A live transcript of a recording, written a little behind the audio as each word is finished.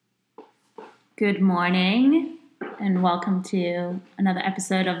Good morning, and welcome to another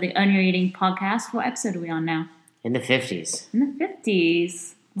episode of the Earn Your Eating podcast. What episode are we on now? In the 50s. In the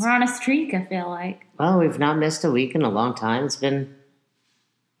 50s. We're on a streak, I feel like. Well, we've not missed a week in a long time. It's been...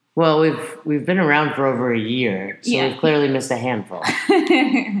 Well, we've been around for over a year, so Yeah. we've clearly missed a handful.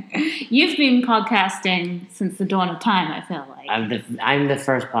 You've been podcasting since the dawn of time, I feel like. I'm the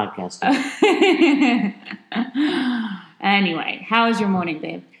first podcaster. Anyway, how was your morning,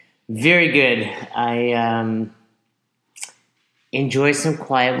 babe? Very good. I enjoy some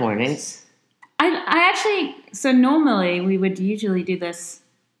quiet mornings. I actually, so normally we would usually do this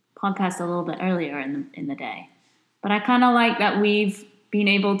podcast a little bit earlier in the day, but I kind of like that we've been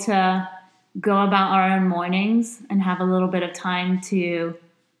able to go about our own mornings and have a little bit of time to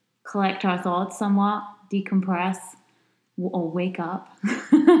collect our thoughts somewhat, decompress, or wake up.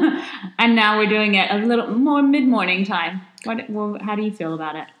 And now we're doing it a little more mid-morning time. How do you feel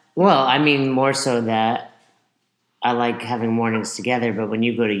about it? Well, I mean, more so that I like having mornings together, but when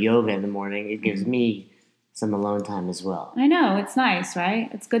you go to yoga in the morning, it gives me some alone time as well. I know, it's nice, right?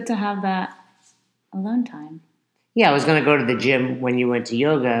 It's good to have that alone time. Yeah, I was going to go to the gym when you went to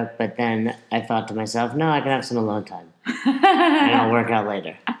yoga, but then I thought to myself, no, I can have some alone time. And I'll work out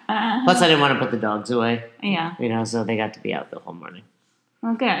later. Plus, I didn't want to put the dogs away. Yeah. So they got to be out the whole morning.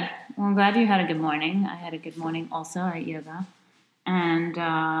 Well, good. Well, I'm glad you had a good morning. I had a good morning also at yoga. And,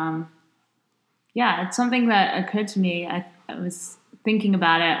 it's something that occurred to me. I was thinking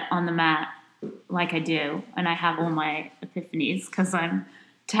about it on the mat like I do. And I have all my epiphanies because I'm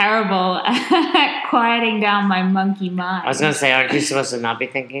terrible at quieting down my monkey mind. I was going to say, aren't you supposed to not be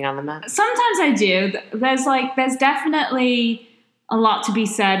thinking on the mat? Sometimes I do. There's definitely a lot to be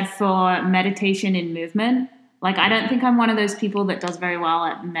said for meditation and movement. Like, I don't think I'm one of those people that does very well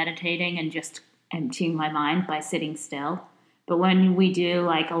at meditating and just emptying my mind by sitting still. But when we do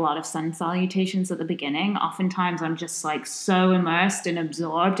like a lot of sun salutations at the beginning, oftentimes I'm just like so immersed and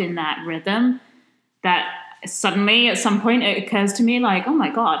absorbed in that rhythm that suddenly at some point it occurs to me like, oh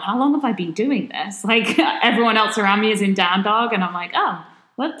my God, how long have I been doing this? Like everyone else around me is in down dog and I'm like, oh,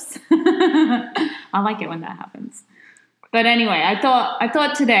 whoops. I like it when that happens. But anyway, I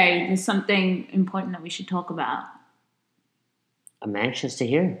thought today there's something important that we should talk about. I'm anxious to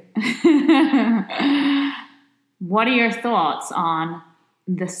hear. What are your thoughts on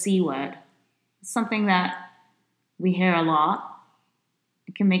the C word? It's something that we hear a lot.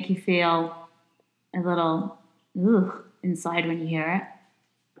 It can make you feel a little inside when you hear it.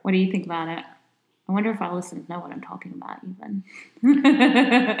 What do you think about it? I wonder if our listeners know what I'm talking about even.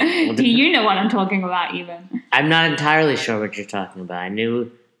 Do you know what I'm talking about even? I'm not entirely sure what you're talking about. I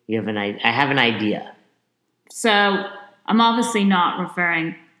knew you have I have an idea. So I'm obviously not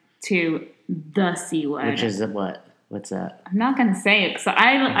referring to the C word. Which is what? What's that? I'm not going to say it because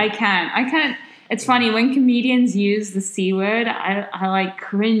I can't. It's funny when comedians use the C word, I like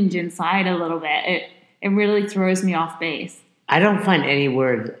cringe inside a little bit. It really throws me off base. I don't find any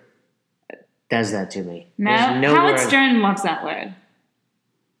word does that to me. No, no Howard word. Stern loves that word.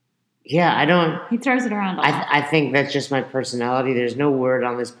 Yeah, I don't. He throws it around a lot. I think that's just my personality. There's no word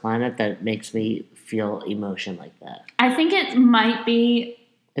on this planet that makes me feel emotion like that. I think it might be.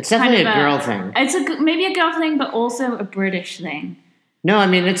 It's definitely kind a of girl thing. It's maybe a girl thing, but also a British thing. No, I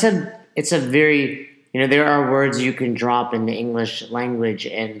mean it's a very there are words you can drop in the English language,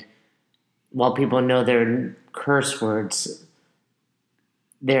 and while people know they're curse words,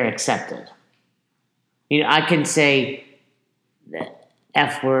 they're accepted. I can say the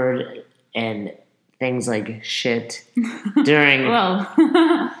F word and things like shit during. Well,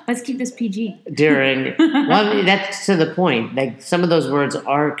 let's keep this PG. Well, that's to the point. Like some of those words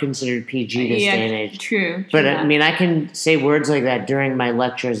are considered PG this day and age. True. But that. I mean, I can say words like that during my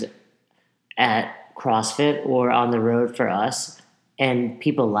lectures at CrossFit or on the road for us, and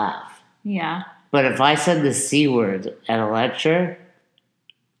people laugh. Yeah. But if I said the C word at a lecture,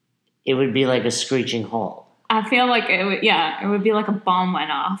 it would be like a screeching halt. I feel like it would be like a bomb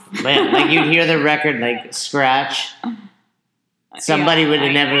went off. Man, like you'd hear the record like scratch. Somebody would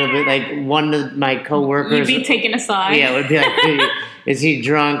inevitably, like one of my coworkers. You'd be taken aside. Yeah, it would be like, hey, is he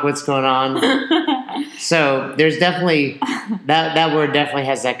drunk? What's going on? So there's definitely that word definitely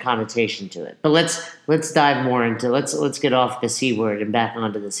has that connotation to it. But let's dive more into let's get off the C word and back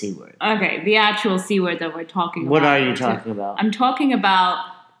onto the C word. Okay, the actual C word that we're talking about. What are you talking about? I'm talking about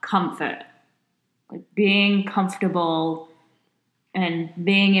comfort. Like being comfortable and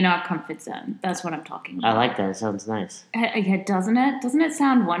being in our comfort zone. That's what I'm talking about. I like that. It sounds nice. Yeah, doesn't it? Doesn't it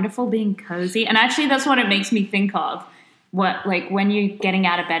sound wonderful being cozy? And actually, that's what it makes me think of. What, like, when you're getting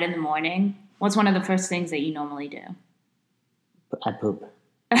out of bed in the morning, what's one of the first things that you normally do? I poop.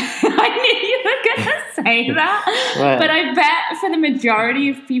 I knew you were going to say that. What? But I bet for the majority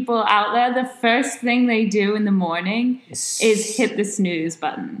of people out there, the first thing they do in the morning is hit the snooze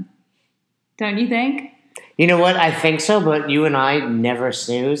button. Don't you think? You know what? I think so, but you and I never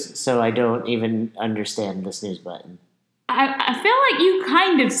snooze, so I don't even understand the snooze button. I feel like you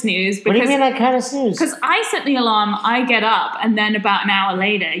kind of snooze. Because, what do you mean I kind of snooze? Because I set the alarm, I get up, and then about an hour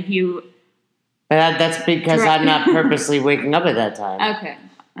later, you... But that's because I'm not purposely waking up at that time. Okay.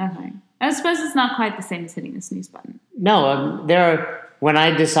 I suppose it's not quite the same as hitting the snooze button. No, when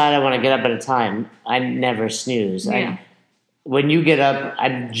I decide I want to get up at a time, I never snooze. Yeah. When you get up,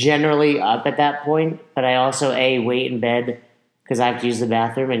 I'm generally up at that point, but I also, wait in bed because I have to use the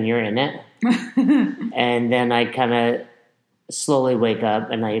bathroom and you're in it. And then I kind of slowly wake up,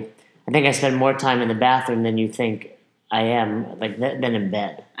 and I think I spend more time in the bathroom than you think I am, like, than in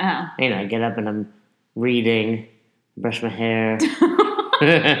bed. Oh. You know, I get up and I'm reading, brush my hair.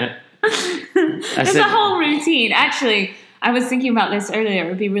 There's a whole routine. Actually, I was thinking about this earlier. It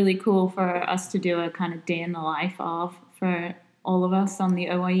would be really cool for us to do a kind of day in the life of for all of us on the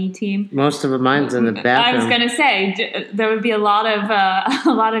OIE team. Most of mine's in the bathroom. I was going to say there would be a lot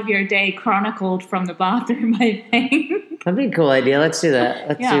of your day chronicled from the bathroom, I think. That'd be a cool idea. Let's do that.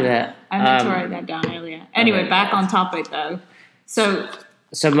 Let's do that. I meant to write that down earlier. Anyway, back on topic though. So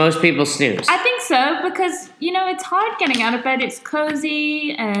most people snooze. I think so because, it's hard getting out of bed. It's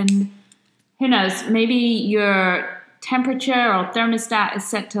cozy and who knows, maybe your temperature or thermostat is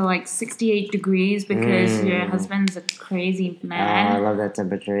set to like 68 degrees because your husband's a crazy man. Oh, I love that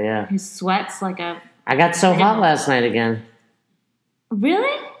temperature, yeah. Who sweats like a... I got so hot last night again.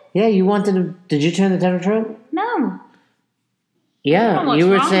 Really? Yeah, you wanted to... Did you turn the temperature up? No. Yeah, you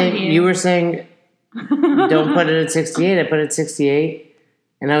were saying don't put it at 68. I put it at 68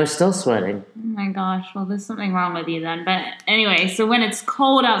 and I was still sweating. Oh my gosh, well there's something wrong with you then. But anyway, so when it's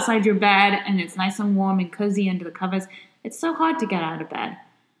cold outside your bed and it's nice and warm and cozy under the covers, it's so hard to get out of bed.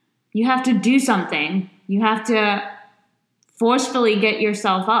 You have to do something. You have to forcefully get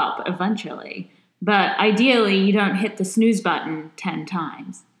yourself up eventually. But ideally, you don't hit the snooze button 10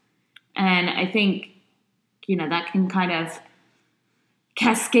 times. And I think, that can kind of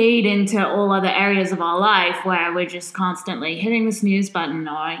cascade into all other areas of our life where we're just constantly hitting the snooze button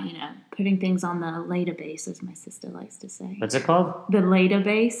or, putting things on the later base, as my sister likes to say. What's it called? The later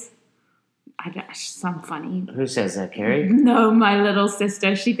base. Some funny. Who says that, Carrie? No, my little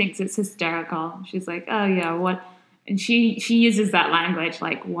sister. She thinks it's hysterical. She's like, oh yeah, what? And she uses that language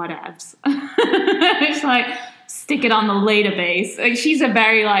like whatevs. It's like, stick it on the later base. Like, she's a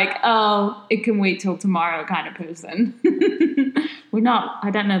very like, oh, it can wait till tomorrow kind of person. I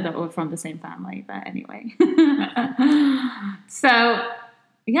don't know that we're from the same family, but anyway. So,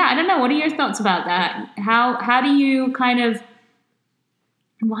 yeah, I don't know. What are your thoughts about that? How do you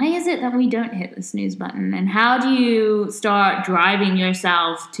why is it that we don't hit the snooze button? And how do you start driving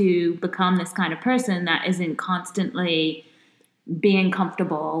yourself to become this kind of person that isn't constantly being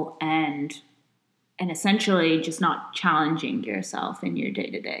comfortable and essentially just not challenging yourself in your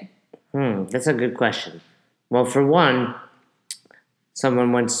day-to-day? That's a good question. Well, for one,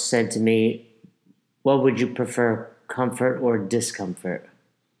 someone once said to me, what would you prefer, comfort or discomfort?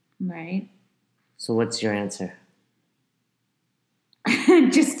 Right. So what's your answer?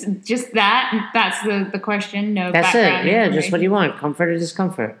 just that? That's the question? No That's background it. Yeah, just what do you want, comfort or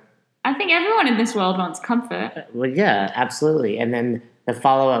discomfort? I think everyone in this world wants comfort. Well, yeah, absolutely. And then the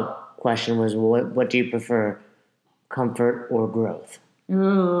follow-up question was, what do you prefer, comfort or growth?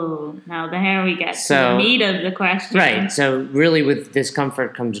 Ooh, now there we get to the meat of the question. Right. So really with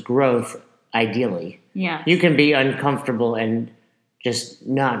discomfort comes growth, ideally. Yeah. You can be uncomfortable and just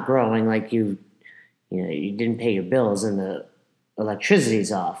not growing, like you didn't pay your bills and the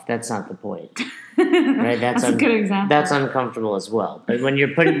electricity's off. That's not the point. Right? That's a good example. That's uncomfortable as well. But when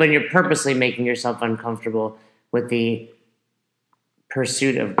you're purposely making yourself uncomfortable with the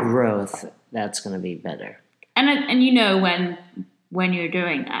pursuit of growth, that's going to be better. And when you're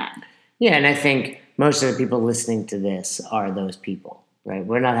doing that. Yeah, and I think most of the people listening to this are those people, right?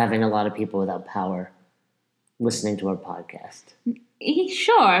 We're not having a lot of people without power listening to our podcast.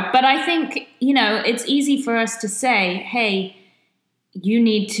 Sure, but I think, it's easy for us to say, hey, you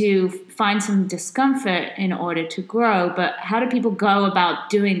need to find some discomfort in order to grow, but how do people go about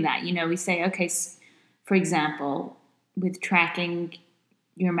doing that? We say, okay, for example, with tracking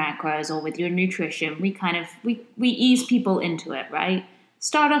your macros or with your nutrition, we ease people into it, right?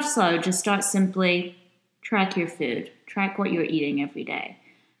 Start off slow, just start simply, track your food, track what you're eating every day.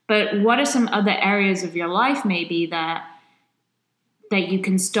 But what are some other areas of your life maybe that you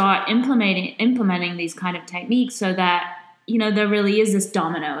can start implementing these kind of techniques so that there really is this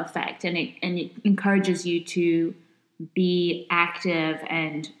domino effect, and it encourages you to be active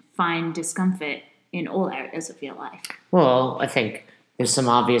and find discomfort in all areas of your life. Well, I think there's some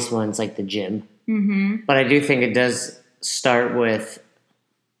obvious ones like the gym. Mm-hmm. But I do think it does start with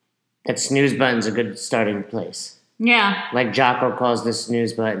that snooze button's a good starting place. Yeah. Like Jocko calls the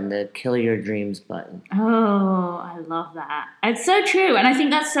snooze button the kill your dreams button. Oh, I love that. It's so true. And I think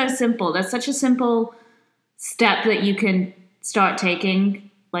that's so simple. That's such a simple step that you can start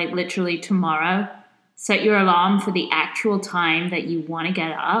taking, like literally tomorrow. Set your alarm for the actual time that you want to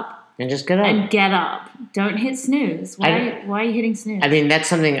get up. And just get up. And get up. Don't hit snooze. Why are you hitting snooze? I mean, that's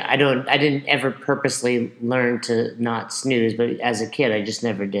something I didn't ever purposely learn to not snooze, but as a kid, I just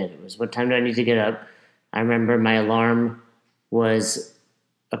never did. It was, what time do I need to get up? I remember my alarm was,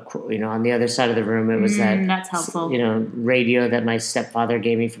 on the other side of the room. It was that's helpful. Radio that my stepfather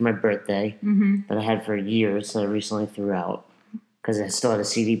gave me for my birthday that I had for years, so I recently threw out because I still had a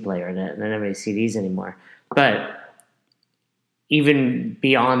CD player in it, and I don't have any CDs anymore. But even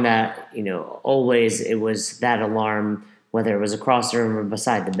beyond that, always it was that alarm, whether it was across the room or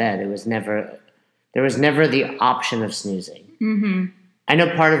beside the bed. There was never the option of snoozing. Mm-hmm. I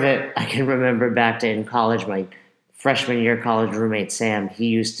know part of it, I can remember back to in college, my freshman year college roommate, Sam, he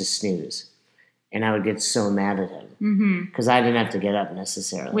used to snooze. And I would get so mad at him because I didn't have to get up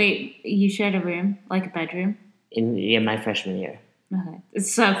necessarily. Wait, you shared a room, like a bedroom? In my freshman year. Okay.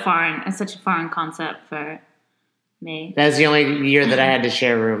 It's so foreign. It's such a foreign concept for me. That was the only year that I had to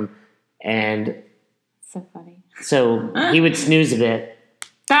share a room. And so funny. So he would snooze a bit.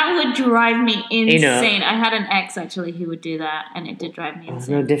 That would drive me insane. I had an ex, actually, who would do that, and it did drive me insane. It's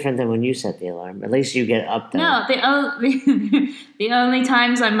no different than when you set the alarm. At least you get up there. No, the only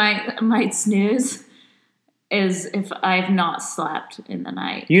times I might snooze is if I've not slept in the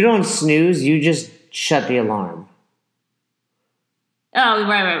night. You don't snooze. You just shut the alarm. Oh,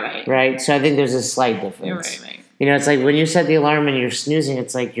 right. Right? So I think there's a slight difference. You're right. It's like when you set the alarm and you're snoozing,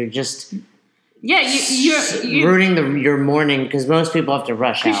 it's like you're just... Yeah, you're ruining your morning because most people have to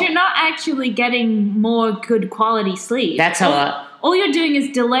rush out. Because you're not actually getting more good quality sleep. That's how all you're doing is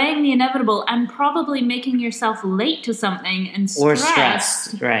delaying the inevitable and probably making yourself late to something and stressed. Or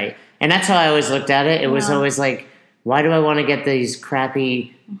stressed, right. And that's how I always looked at it. It was always like, why do I want to get these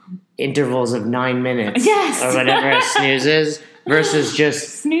crappy intervals of 9 minutes or whatever a snooze is versus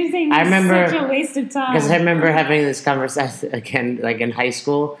just... Snoozing is such a waste of time. Because I remember having this conversation, again, like in high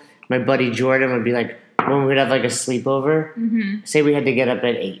school... My buddy Jordan would be like, when we'd have like a sleepover, say we had to get up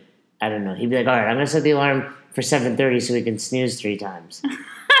at 8. I don't know. He'd be like, all right, I'm going to set the alarm for 7:30 so we can snooze 3 times.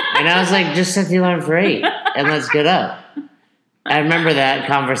 And I was like, just set the alarm for 8 and let's get up. I remember that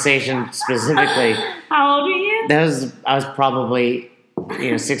conversation specifically. How old are you? I was probably,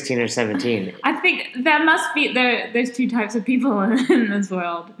 16 or 17. I think there must be, there's 2 types of people in this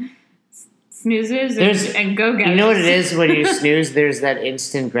world. Snoozers and go-getters. You know what it is when you snooze? There's that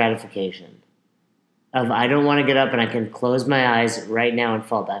instant gratification of I don't want to get up and I can close my eyes right now and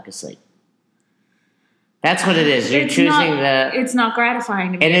fall back asleep. That's what it is. You're choosing It's not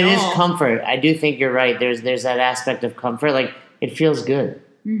gratifying to me and it at is all. comfort. I do think you're right. There's that aspect of comfort. Like it feels good.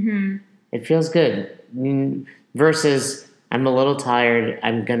 Mm-hmm. It feels good. Versus I'm a little tired.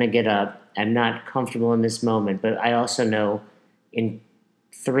 I'm gonna get up. I'm not comfortable in this moment, but I also know in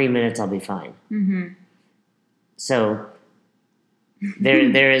 3 minutes I'll be fine. Mm-hmm. So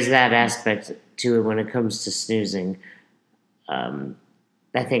there is that aspect to it when it comes to snoozing.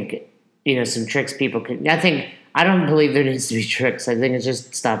 I think some tricks people can. I don't believe there needs to be tricks. I think it's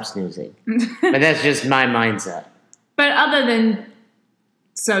just stop snoozing. But that's just my mindset. But other than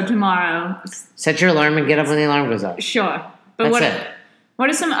tomorrow, set your alarm and get up when the alarm goes off. Sure, but what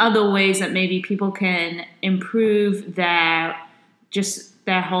are some other ways that maybe people can improve their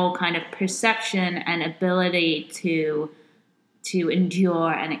whole kind of perception and ability to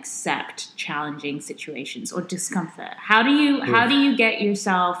endure and accept challenging situations or discomfort? How do you get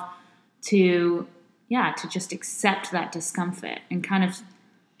yourself to just accept that discomfort and kind of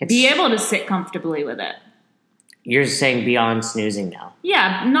be able to sit comfortably with it? You're saying beyond snoozing now.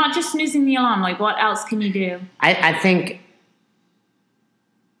 Yeah, not just snoozing the alarm. Like, what else can you do? I think,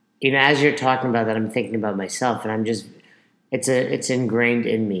 as you're talking about that, I'm thinking about myself, and I'm just... It's ingrained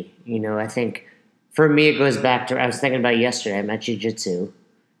in me. I think for me it goes back to, I was thinking about yesterday, I'm at jiu-jitsu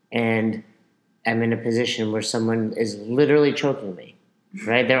and I'm in a position where someone is literally choking me,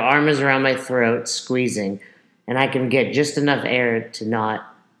 right? Their arm is around my throat, squeezing, and I can get just enough air to not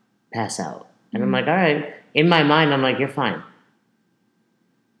pass out. And I'm like, all right. In my mind, I'm like, you're fine.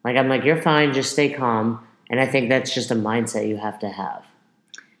 You're fine, just stay calm. And I think that's just a mindset you have to have.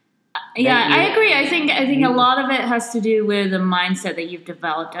 Yeah, that I agree. I think a lot of it has to do with the mindset that you've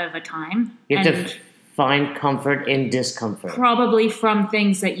developed over time. you have and to find comfort in discomfort. probably from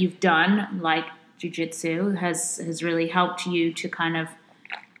things that you've done, like jiu-jitsu, has really helped you to kind of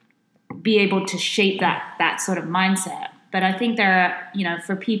be able to shape that sort of mindset. But I think there are,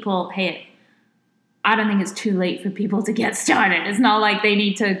 for people, hey, I don't think it's too late for people to get started. It's not like they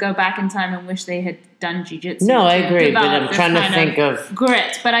need to go back in time and wish they had done jiu-jitsu. No, I to agree, but develop I'm this trying to kind think of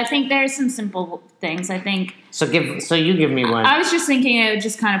grit. But I think there's some simple things. I think so you give me one. I was just thinking, it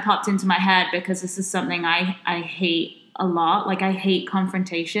just kind of popped into my head because this is something I hate a lot. Like, I hate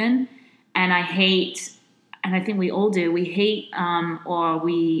confrontation, and I think we all do. We hate or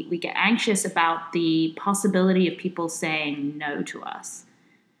we get anxious about the possibility of people saying no to us.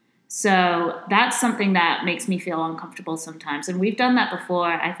 So that's something that makes me feel uncomfortable sometimes. And we've done that before.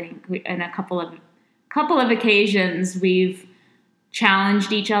 I think in a couple of occasions we've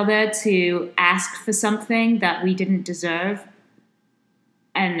challenged each other to ask for something that we didn't deserve,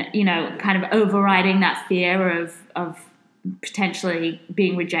 and kind of overriding that fear of potentially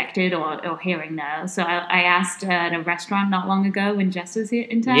being rejected or hearing no. So I asked at a restaurant not long ago when Jess was here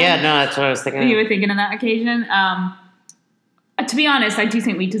in town. Yeah, no, that's what I was thinking. You were thinking on that occasion. To be honest, I do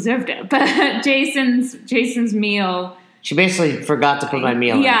think we deserved it. But Jason's meal. She basically forgot to put my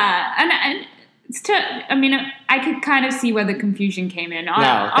meal in. Yeah, and I could kind of see where the confusion came in.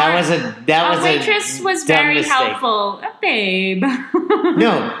 Our waitress was very mistake. helpful, babe.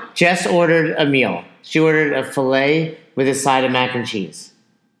 No, Jess ordered a meal. She ordered a filet with a side of mac and cheese.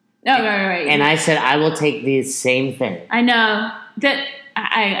 Oh, right. And I said, I will take the same thing. I know that.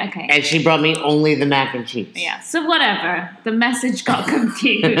 Okay. And she brought me only the mac and cheese. Yeah, so whatever. The message got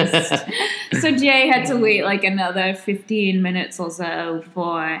confused. So Jay had to wait like another 15 minutes or so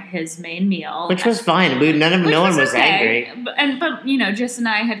for his main meal. Which was fine. No one was angry. But Jess and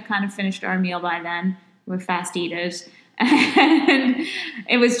I had kind of finished our meal by then. We're fast eaters. And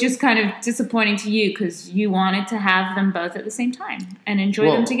it was just kind of disappointing to you because you wanted to have them both at the same time and enjoy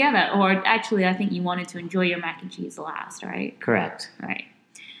them together. Or actually, I think you wanted to enjoy your mac and cheese last, right? Correct. Right.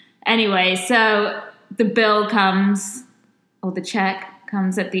 Anyway, so the bill comes, or the check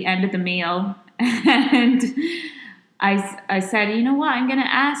comes at the end of the meal. And I said, you know what? I'm going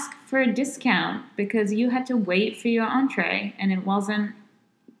to ask for a discount because you had to wait for your entree. And it wasn't,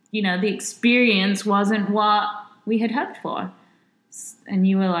 the experience wasn't what we had hoped for. And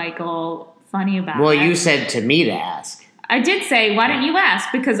you were like all funny about it. Well, you said to me to ask. I did say, why don't you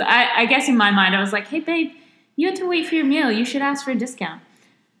ask? Because I guess in my mind I was like, hey, babe, you had to wait for your meal. You should ask for a discount.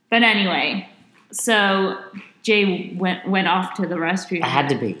 But anyway, so Jay went off to the restroom. I had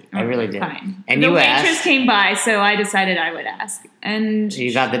to be. I really did. Fine. And the you waitress asked. came by, so I decided I would ask. And So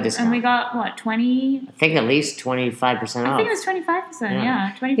you got the discount. And we got, what, 20? I think at least 25% off. I think it was 25%,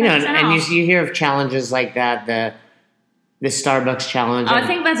 yeah 25% and off. you hear of challenges like that, the Starbucks challenge. I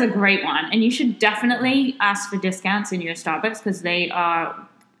think that's a great one. And you should definitely ask for discounts in your Starbucks because they are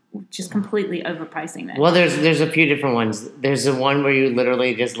just completely overpricing it. Well, there's a few different ones. There's the one where you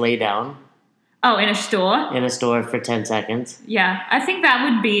literally just lay down. Oh, in a store? In a store for 10 seconds. Yeah, I think that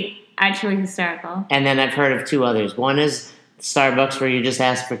would be actually hysterical. And then I've heard of two others. One is Starbucks where you just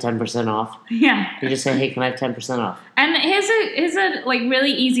ask for 10% off. Yeah. You just say, hey, can I have 10% off? And here's a like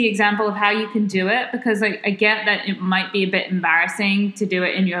really easy example of how you can do it because I get that it might be a bit embarrassing to do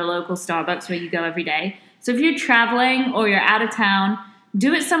it in your local Starbucks where you go every day. So if you're traveling or you're out of town,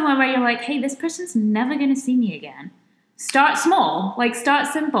 do it somewhere where you're like, hey, this person's never going to see me again. Start small, like start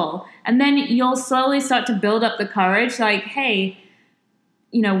simple. And then you'll slowly start to build up the courage. Like, hey,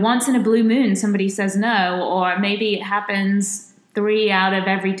 once in a blue moon, somebody says no, or maybe it happens 3 out of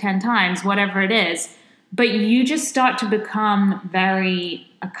every 10 times, whatever it is. But you just start to become very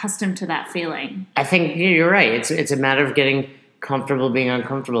accustomed to that feeling. I think you're right. It's a matter of getting comfortable being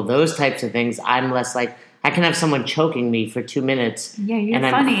uncomfortable. Those types of things, I'm less like, I can have someone choking me for 2 minutes and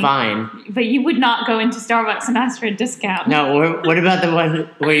funny. I'm fine. But you would not go into Starbucks and ask for a discount. No, what about the one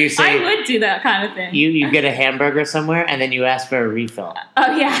where you say... I would do that kind of thing. You get a hamburger somewhere and then you ask for a refill.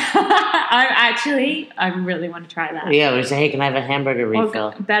 Oh, yeah. I really want to try that. Yeah, we say, hey, can I have a hamburger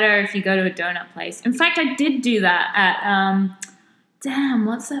refill? Or better if you go to a donut place. In fact, I did do that at,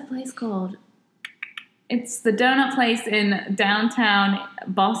 what's that place called? It's the donut place in downtown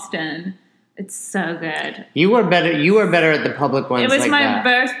Boston. It's so good. You were better at the public ones. It was like my that.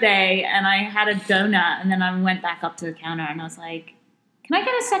 birthday, and I had a donut, and then I went back up to the counter, and I was like, "Can I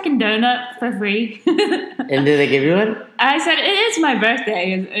get a second donut for free?" And did they give you one? I said, "It is my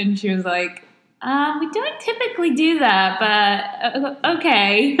birthday," and she was like, We don't typically do that, but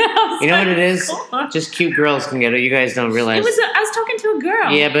okay. You know what it is? Just cute girls can get it. You guys don't realize. I was talking to a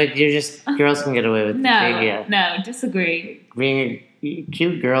girl. Yeah, but girls can get away with it. No, disagree.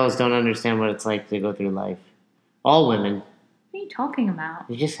 Cute girls don't understand what it's like to go through life. All women. What are you talking about?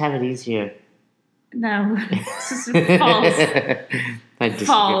 You just have it easier. No, this is false.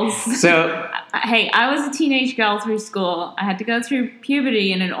 False. So, hey, I was a teenage girl through school. I had to go through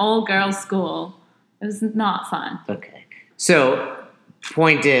puberty in an all-girls school. It was not fun. Okay. So,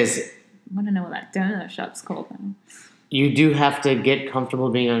 point is, I want to know what that donut shop's called now. You do have to get comfortable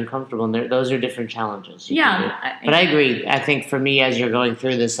being uncomfortable, and those are different challenges. But I agree. I think for me, as you're going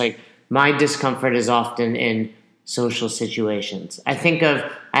through this, like my discomfort is often in social situations. I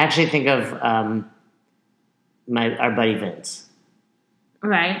actually think of our buddy Vince.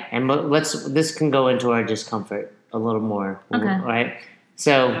 Right. And this can go into our discomfort a little more. Okay. Right.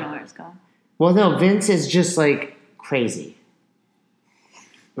 So. I don't know where it's going. Well, no, Vince is just like crazy.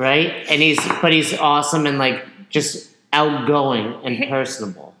 Right? And he's awesome and like just outgoing and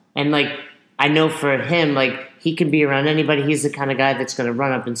personable. And like I know for him, like he can be around anybody. He's the kind of guy that's gonna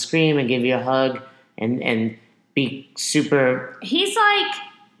run up and scream and give you a hug and be super. He's like,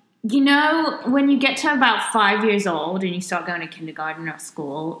 when you get to about 5 years old and you start going to kindergarten or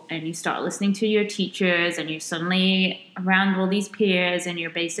school and you start listening to your teachers and you're suddenly around all these peers and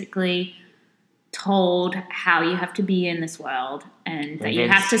you're basically told how you have to be in this world and that you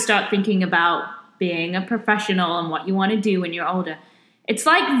have to start thinking about being a professional and what you want to do when you're older. It's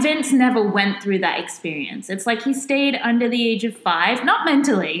like Vince never went through that experience. It's like he stayed under the age of 5, not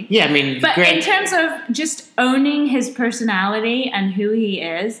mentally. Yeah, I mean, but in terms of just owning his personality and who he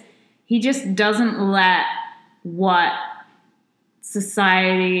is, he just doesn't let what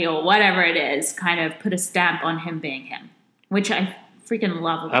society or whatever it is kind of put a stamp on him being him, which I freaking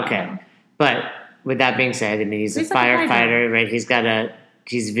love about him. But with that being said, I mean, he's a firefighter, right?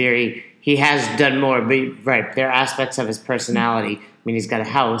 He has done more, but right, there are aspects of his personality. I mean, he's got a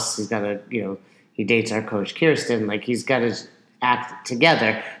house, he dates our coach Kirsten, like he's got his act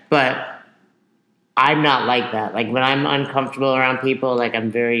together, but I'm not like that. Like when I'm uncomfortable around people, like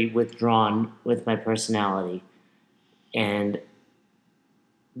I'm very withdrawn with my personality, and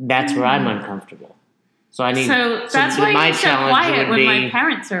that's where I'm uncomfortable. So I need. So that's why you're so quiet when my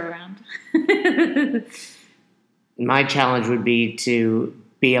parents are around. My challenge would be to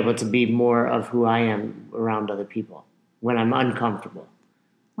be able to be more of who I am around other people when I'm uncomfortable.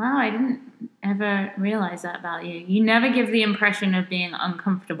 Wow, I didn't ever realize that about you. You never give the impression of being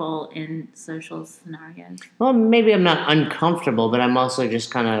uncomfortable in social scenarios. Well, maybe I'm not uncomfortable, but I'm also just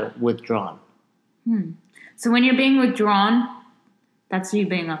kind of withdrawn. So when you're being withdrawn, that's you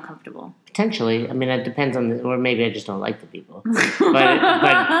being uncomfortable. Potentially. I mean, it depends on or maybe I just don't like the people.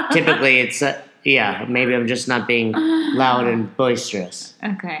 but typically it's, maybe I'm just not being loud and boisterous.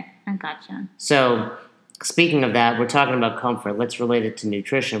 Okay, I gotcha. So, speaking of that, we're talking about comfort. Let's relate it to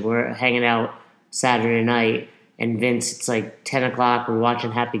nutrition. We're hanging out Saturday night, and Vince, it's like 10 o'clock, we're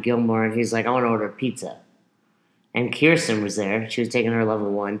watching Happy Gilmore, and he's like, I want to order a pizza. And Kirsten was there. She was taking her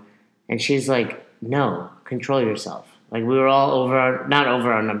level 1, and she's like, no, control yourself. Like, we were all not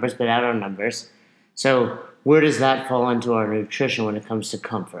over our numbers, but at our numbers. So, where does that fall into our nutrition when it comes to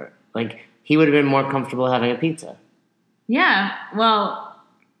comfort? Like, he would have been more comfortable having a pizza. Yeah, well,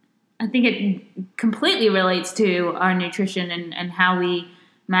 I think it completely relates to our nutrition and how we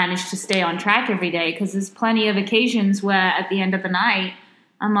manage to stay on track every day, because there's plenty of occasions where at the end of the night,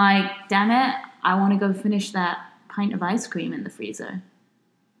 I'm like, damn it, I want to go finish that pint of ice cream in the freezer.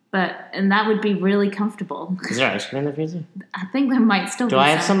 And that would be really comfortable. Is there ice cream in the freezer? I think there might still be. Do I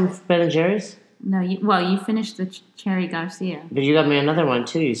have some Ben & Jerry's? No, you finished the Cherry Garcia. But you got me another one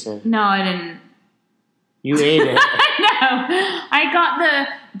too, you said. No, I didn't. You ate it. No, I got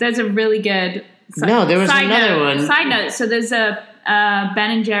there's a really good there was another one. Side note, so there's a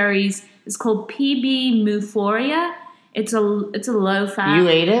Ben & Jerry's, it's called PB Muforia. It's a low fat. You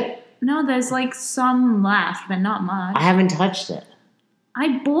ate it? No, there's like some left, but not much. I haven't touched it.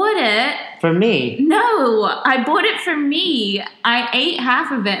 I bought it. For me? No, I bought it for me. I ate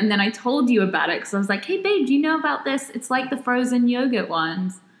half of it and then I told you about it because I was like, hey babe, do you know about this? It's like the frozen yogurt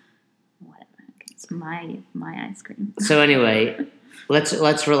ones. Whatever. It's my ice cream. So anyway,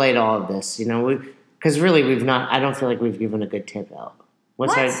 let's relate all of this, because really I don't feel like we've given a good tip out.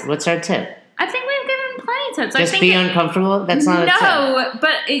 What's our tip? I think we've given plenty of tips. Just be uncomfortable? That's not a tip. No,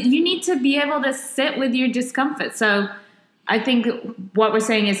 but you need to be able to sit with your discomfort. So I think what we're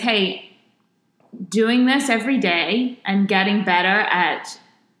saying is, hey, doing this every day and getting better at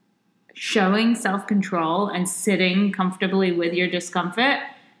showing self-control and sitting comfortably with your discomfort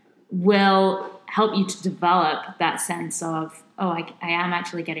will help you to develop that sense of, oh, I am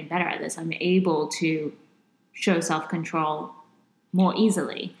actually getting better at this. I'm able to show self-control more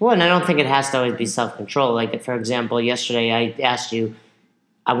easily. Well, and I don't think it has to always be self-control. Like, for example, yesterday I asked you,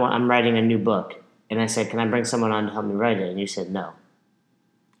 I'm writing a new book. And I said, can I bring someone on to help me write it? And you said no.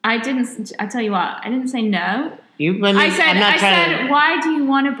 I tell you what, I didn't say no. I said, why do you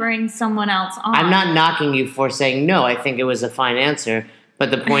want to bring someone else on? I'm not knocking you for saying no. I think it was a fine answer. But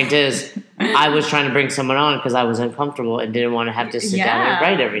the point is, I was trying to bring someone on because I was uncomfortable and didn't want to have to sit down and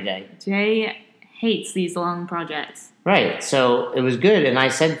write every day. Jay hates these long projects. Right. So it was good. And I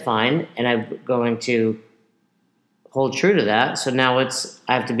said fine. And I'm going to hold true to that. So now I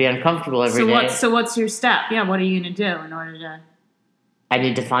have to be uncomfortable every day. So what's your step? Yeah, what are you going to do in order to... I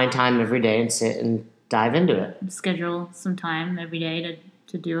need to find time every day and sit and dive into it. Schedule some time every day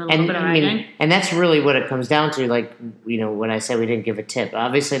to do a little bit of writing. And that's really what it comes down to. Like, when I say we didn't give a tip,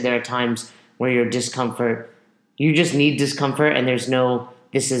 obviously there are times where your discomfort, you just need discomfort, and there's no,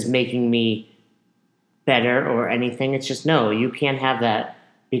 this is making me better or anything. It's just, no, you can't have that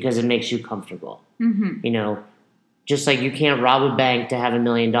because it makes you comfortable. Mm-hmm. Just like you can't rob a bank to have $1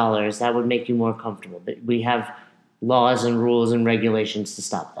 million, that would make you more comfortable. But we have laws and rules and regulations to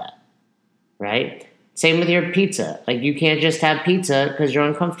stop that, right? Same with your pizza. Like, you can't just have pizza because you're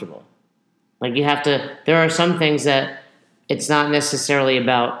uncomfortable. Like, you have to, there are some things that it's not necessarily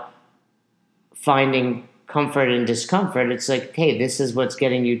about finding comfort and discomfort. It's like, hey, this is what's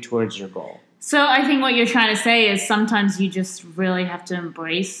getting you towards your goal. So I think what you're trying to say is sometimes you just really have to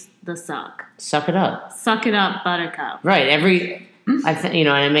embrace the suck. Suck it up. Suck it up, buttercup. Right. And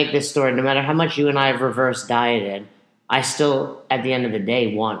I make this story, no matter how much you and I have reverse dieted, I still, at the end of the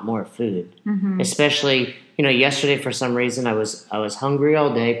day, want more food. Mm-hmm. Especially, yesterday for some reason I was hungry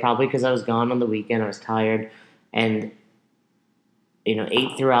all day, probably because I was gone on the weekend. I was tired and,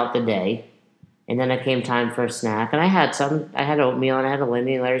 ate throughout the day. And then it came time for a snack. And I had oatmeal and I had a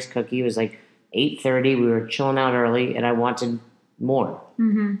Lindy and Larry's cookie. It was like 8:30. We were chilling out early and I wanted more.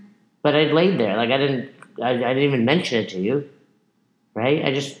 Mm-hmm. But I laid there. Like, I didn't even mention it to you. Right?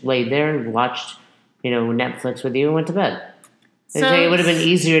 I just laid there and watched, Netflix with you and went to bed. So it would have been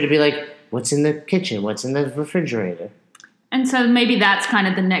easier to be like, what's in the kitchen? What's in the refrigerator? And so maybe that's kind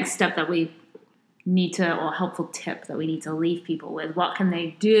of the next step that we need to, or helpful tip that we need to leave people with. What can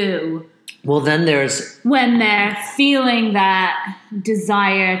they do? Well, then there's... when they're feeling that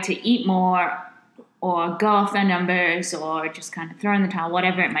desire to eat more or go off their numbers or just kind of throw in the towel,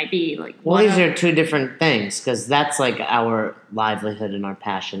 whatever it might be. These are two different things because that's like our livelihood and our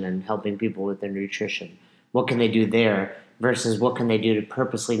passion and helping people with their nutrition. What can they do there versus what can they do to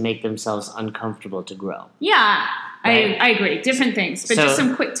purposely make themselves uncomfortable to grow? Yeah, right? I agree. Different things, but just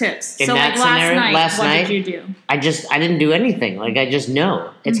some quick tips. So last night, what did you do? I didn't do anything. Like, I just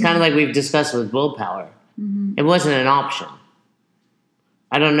know. It's kind of like we've discussed with willpower. Mm-hmm. It wasn't an option.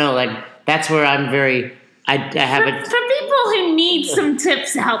 I don't know, that's where I'm very... I have For people who need some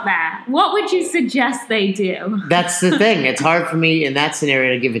tips out there, what would you suggest they do? That's the thing. It's hard for me in that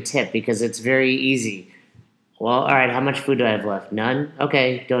scenario to give a tip because it's very easy. Well, all right, how much food do I have left? None?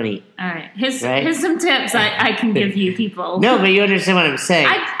 Okay, don't eat. All right. Here's some tips I can give you people. No, but you understand what I'm saying.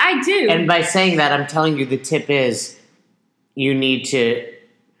 I do. And by saying that, I'm telling you the tip is you need to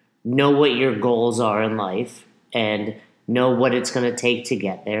know what your goals are in life and know what it's going to take to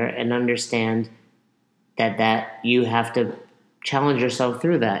get there and understand that you have to challenge yourself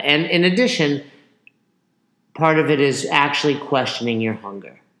through that. And in addition, part of it is actually questioning your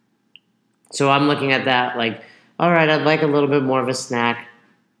hunger. So I'm looking at that like, all right, I'd like a little bit more of a snack,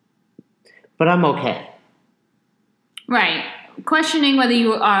 but I'm okay. Right. Questioning whether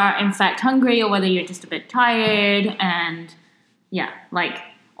you are in fact hungry or whether you're just a bit tired. And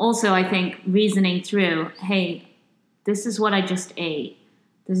also I think reasoning through, hey, this is what I just ate.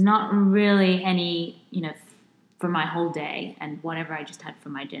 There's not really any, for my whole day and whatever I just had for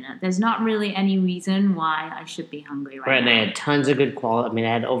my dinner. There's not really any reason why I should be hungry right now. Right, and I had tons of good quality. I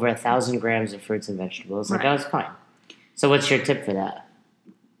had over 1,000 grams of fruits and vegetables. I was fine. So what's your tip for that?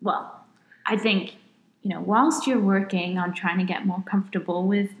 Well, I think, whilst you're working on trying to get more comfortable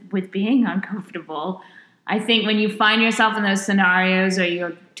with being uncomfortable, I think when you find yourself in those scenarios or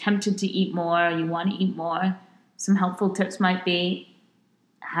you're tempted to eat more, or you want to eat more, some helpful tips might be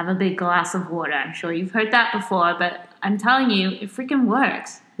have a big glass of water. I'm sure you've heard that before, but I'm telling you, it freaking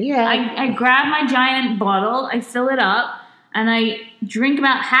works. Yeah. I grab my giant bottle, I fill it up, and I drink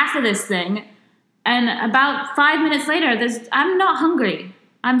about half of this thing, and about 5 minutes later, I'm not hungry.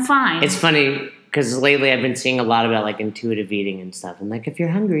 I'm fine. It's funny. because lately I've been seeing a lot about like intuitive eating and stuff. And like, if you're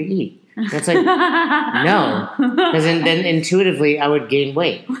hungry, eat. And it's like, no, because then intuitively I would gain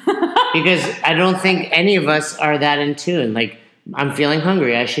weight because I don't think any of us are that in tune. Like, I'm feeling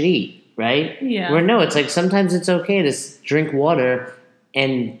hungry, I should eat, right? Yeah. Where no, it's like sometimes it's okay to drink water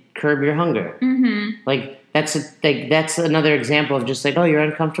and curb your hunger. Mm-hmm. Like that's another example of just like, oh, you're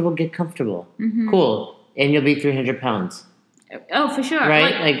uncomfortable, get comfortable, cool, and you'll be 300 pounds. Oh, for sure.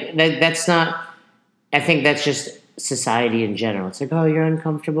 Right? That's not. I think that's just society in general. It's like, oh, you're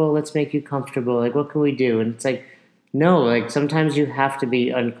uncomfortable. Let's make you comfortable. Like, what can we do? And it's like, no. Like, sometimes you have to be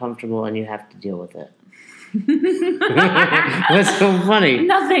uncomfortable and you have to deal with it. What's so funny?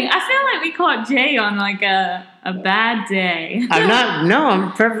 Nothing. I feel like we caught Jay on like a bad day. I'm not. No,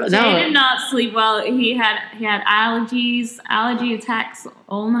 I'm perfect. No, Jay did not sleep well. He had allergy attacks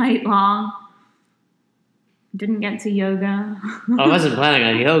all night long. Didn't get to yoga. I wasn't planning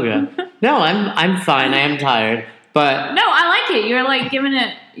on yoga. No, I'm fine. I am tired, but no, I like it. You're like giving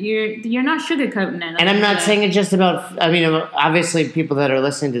it. You're not sugarcoating it. And I'm not saying it just about. I mean, obviously, people that are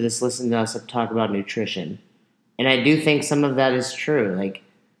listening to this listen to us talk about nutrition, and I do think some of that is true. Like,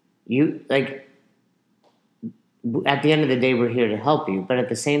 at the end of the day, we're here to help you, but at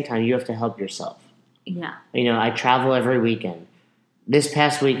the same time, you have to help yourself. Yeah. I travel every weekend. This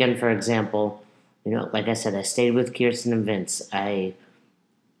past weekend, for example, like I said, I stayed with Kirsten and Vince. I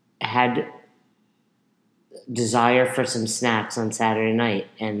had desire for some snacks on Saturday night,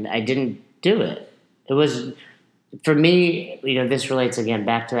 and I didn't do it. It was, for me, this relates again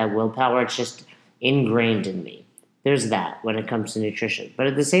back to that willpower. It's just ingrained in me. There's that when it comes to nutrition. But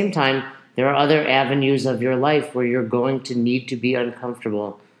at the same time, there are other avenues of your life where you're going to need to be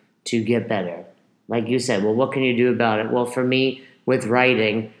uncomfortable to get better. Like you said, well, what can you do about it? Well, for me, with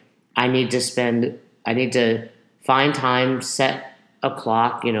writing, I need to find time, set a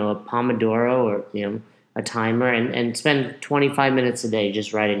clock, a Pomodoro or, a timer, and spend 25 minutes a day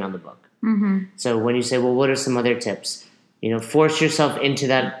just writing on the book. Mm-hmm. So when you say, well, what are some other tips? Force yourself into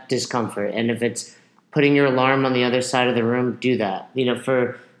that discomfort. And if it's putting your alarm on the other side of the room, do that.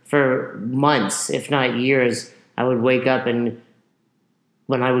 For months, if not years, I would wake up and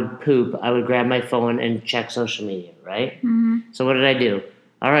when I would poop, I would grab my phone and check social media, right? Mm-hmm. So what did I do?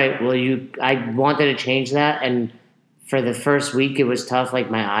 All right, well, I wanted to change that, and for the first week, it was tough. Like,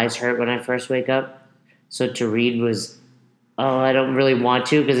 my eyes hurt when I first wake up. So to read was, I don't really want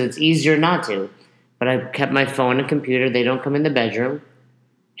to because it's easier not to. But I kept my phone and computer. They don't come in the bedroom.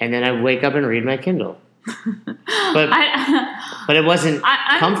 And then I wake up and read my Kindle. But it wasn't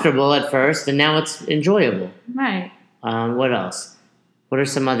comfortable at first, and now it's enjoyable. Right. What else? What are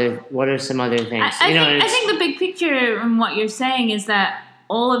some other things? I think the big picture in what you're saying is that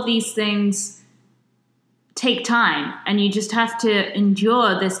all of these things take time, and you just have to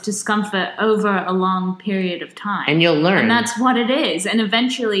endure this discomfort over a long period of time. And you'll learn. And that's what it is. And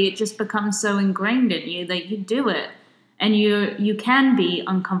eventually it just becomes so ingrained in you that you do it. And you can be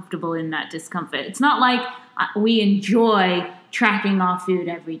uncomfortable in that discomfort. It's not like we enjoy tracking our food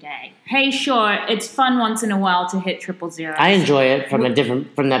every day. Hey, sure, it's fun once in a while to hit 000. I enjoy it from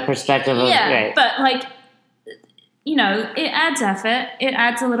that perspective of right. But like, it adds effort. It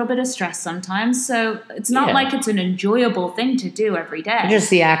adds a little bit of stress sometimes. So it's not like it's an enjoyable thing to do every day.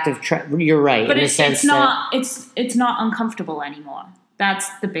 Just the act of you're right. But in it's not uncomfortable anymore. That's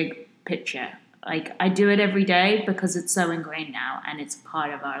the big picture. Like, I do it every day because it's so ingrained now, and it's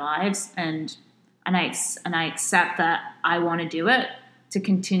part of our lives, and I accept that I want to do it to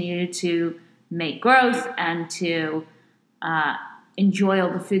continue to make growth and to enjoy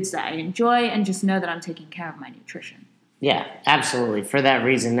all the foods that I enjoy, and just know that I'm taking care of my nutrition. Yeah, absolutely. For that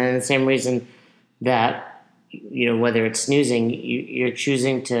reason, and the same reason that whether it's snoozing, you're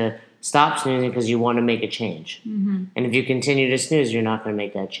choosing to stop snoozing because you want to make a change. Mm-hmm. And if you continue to snooze, you're not going to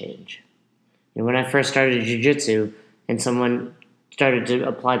make that change. When I first started jiu-jitsu and someone started to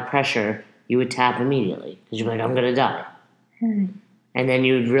apply pressure, you would tap immediately because you're like, I'm going to die. Mm-hmm. And then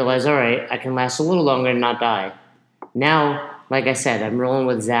you would realize, all right, I can last a little longer and not die. Now, like I said, I'm rolling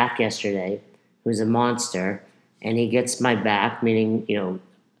with Zach yesterday, who's a monster, and he gets my back, meaning,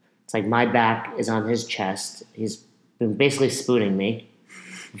 it's like my back is on his chest. He's been basically spooning me,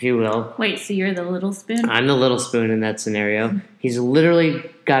 if you will. Wait, so you're the little spoon? I'm the little spoon in that scenario. He's literally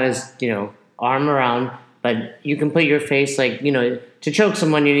got his, arm around, but you can put your face to choke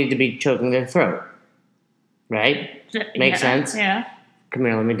someone, you need to be choking their throat. Right? Makes sense? Yeah. Come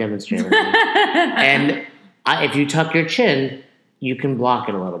here, let me demonstrate. And if you tuck your chin, you can block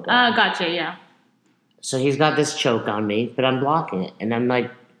it a little bit. Gotcha, yeah. So he's got this choke on me, but I'm blocking it. And I'm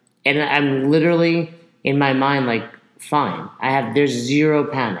like, and I'm literally in my mind, like, fine. There's zero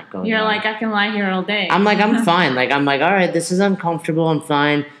panic going on. You're like, I can lie here all day. I'm like, I'm fine. Like, I'm like, all right, this is uncomfortable. I'm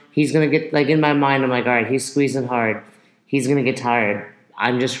fine. He's going to get, like, in my mind, I'm like, all right, he's squeezing hard. He's going to get tired.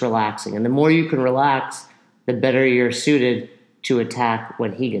 I'm just relaxing. And the more you can relax, the better you're suited to attack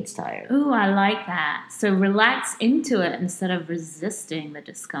when he gets tired. Ooh, I like that. So relax into it instead of resisting the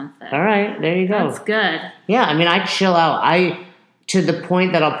discomfort. All right, there you go. That's good. Yeah, I mean, I chill out. To the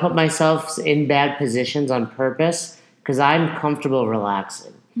point that I'll put myself in bad positions on purpose because I'm comfortable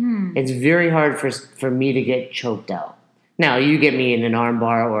relaxing. It's very hard for me to get choked out. Now, you get me in an arm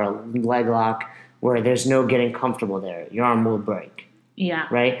bar or a leg lock where there's no getting comfortable there. Your arm will break. Yeah.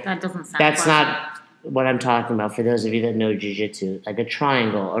 Right? That doesn't sound That's pleasant. not what I'm talking about for those of you that know jiu-jitsu. Like a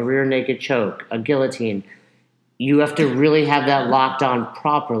triangle, a rear naked choke, a guillotine. You have to really have that locked on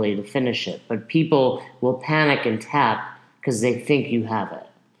properly to finish it. But people will panic and tap because they think you have it.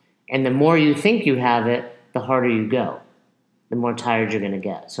 And the more you think you have it, the harder you go. The more tired you're going to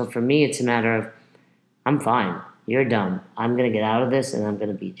get. So for me, it's a matter of, I'm fine. You're dumb. I'm going to get out of this and I'm going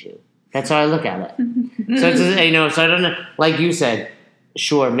to beat you. That's how I look at it. So it's so I don't know. Like you said,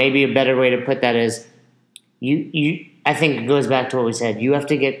 sure, maybe a better way to put that is, I think it goes back to what we said. You have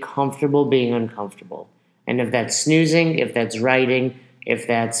to get comfortable being uncomfortable. And if that's snoozing, if that's writing, if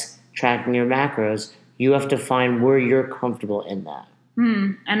that's tracking your macros, you have to find where you're comfortable in that.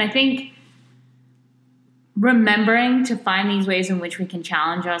 And I think remembering to find these ways in which we can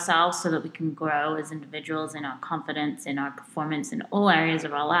challenge ourselves so that we can grow as individuals in our confidence, in our performance, in all areas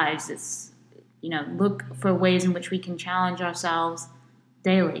of our lives is, look for ways in which we can challenge ourselves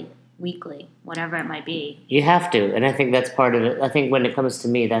daily, weekly, whatever it might be. You have to, and I think that's part of it. I think when it comes to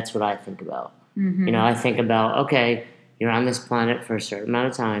me, that's what I think about. I think about, okay, you're on this planet for a certain amount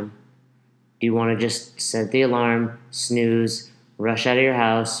of time. Do you want to just set the alarm, snooze, rush out of your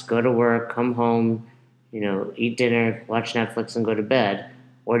house, go to work, come home, eat dinner, watch Netflix, and go to bed?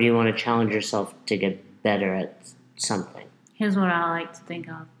 Or do you want to challenge yourself to get better at something? Here's what I like to think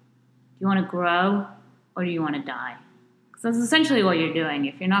of. Do you want to grow or do you want to die? Because that's essentially what you're doing.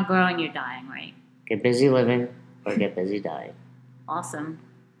 If you're not growing, you're dying, right? Get busy living or get busy dying. Awesome.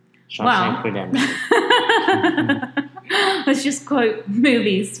 Shawshank Redemption. Let's just quote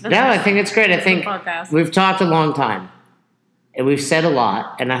movies. I think it's great. I think we've talked a long time. And we've said a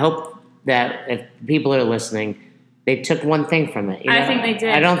lot. And I hope that if people are listening, they took one thing from it. I think they did.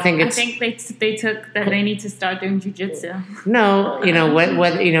 I don't think it's... I think they took that they need to start doing jiu-jitsu. No,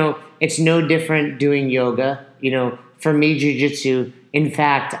 it's no different doing yoga. For me, jiu-jitsu, in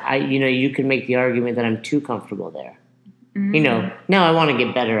fact, you can make the argument that I'm too comfortable there. Now I want to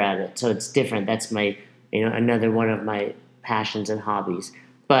get better at it, so it's different. That's my, another one of my passions and hobbies.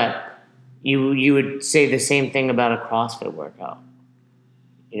 But you would say the same thing about a CrossFit workout.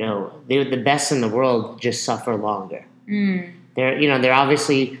 The best in the world just suffer longer. They're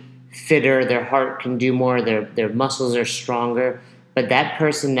obviously fitter. Their heart can do more. Their muscles are stronger. But that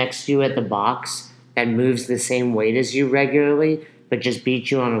person next to you at the box that moves the same weight as you regularly, but just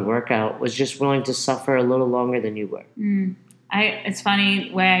beat you on a workout, was just willing to suffer a little longer than you were. It's funny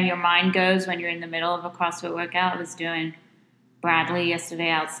where your mind goes when you're in the middle of a CrossFit workout. I was doing Bradley yesterday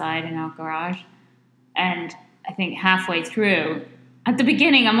outside in our garage, and I think halfway through, at the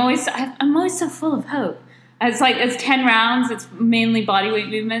beginning, I'm always so full of hope. It's 10 rounds. It's mainly bodyweight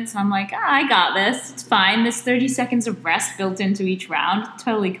movements. And I'm like, I got this. It's fine. There's 30 seconds of rest built into each round.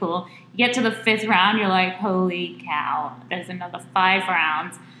 Totally cool. You get to the 5th round, you're like, holy cow, there's another 5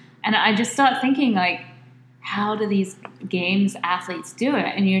 rounds. And I just start thinking, like, how do these games athletes do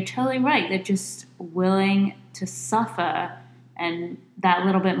it? And you're totally right. They're just willing to suffer and that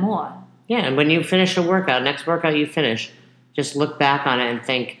little bit more. Yeah, and when you finish a workout, next workout you finish, just look back on it and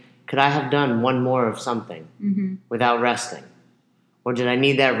think, could I have done one more of something without resting? Or did I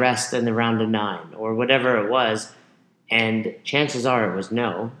need that rest in the round of 9? Or whatever it was. And chances are it was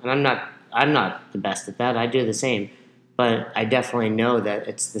no. And I'm not the best at that. I do the same. But I definitely know that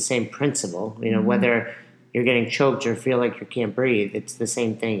it's the same principle. Whether you're getting choked or feel like you can't breathe, it's the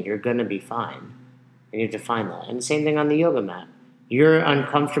same thing. You're going to be fine. And you have to find that. And the same thing on the yoga mat. You're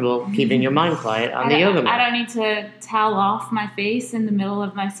uncomfortable keeping your mind quiet on the yoga mat. I don't need to towel off my face in the middle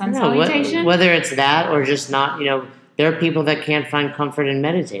of my sun salutation. Whether it's that or just not, there are people that can't find comfort in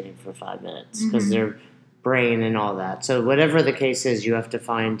meditating for 5 minutes because their brain and all that. So whatever the case is, you have to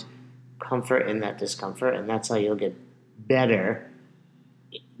find comfort in that discomfort, and that's how you'll get better,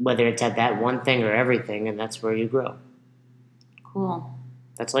 whether it's at that one thing or everything, and that's where you grow. Cool.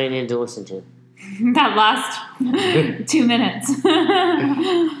 That's all you need to listen to. That last 2 minutes.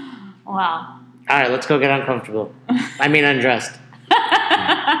 Wow. All right, let's go get uncomfortable. I mean undressed.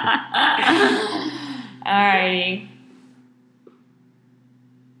 All righty.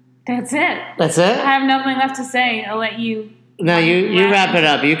 That's it. That's it? I have nothing left to say. I'll let you. No, you wrap it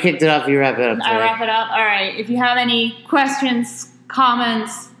up. You kicked it off. You wrap it up. I wrap it up. All right. If you have any questions,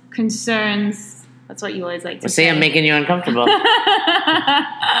 comments, concerns, that's what you always like to say. I'm making you uncomfortable.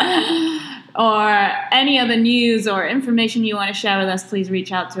 Or any other news or information you want to share with us, please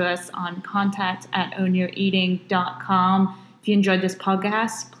reach out to us on contact@ownyoureating.com. If you enjoyed this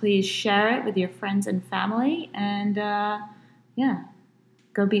podcast, please share it with your friends and family. And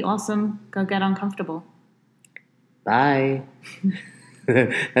go be awesome. Go get uncomfortable. Bye.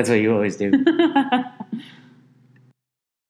 That's what you always do.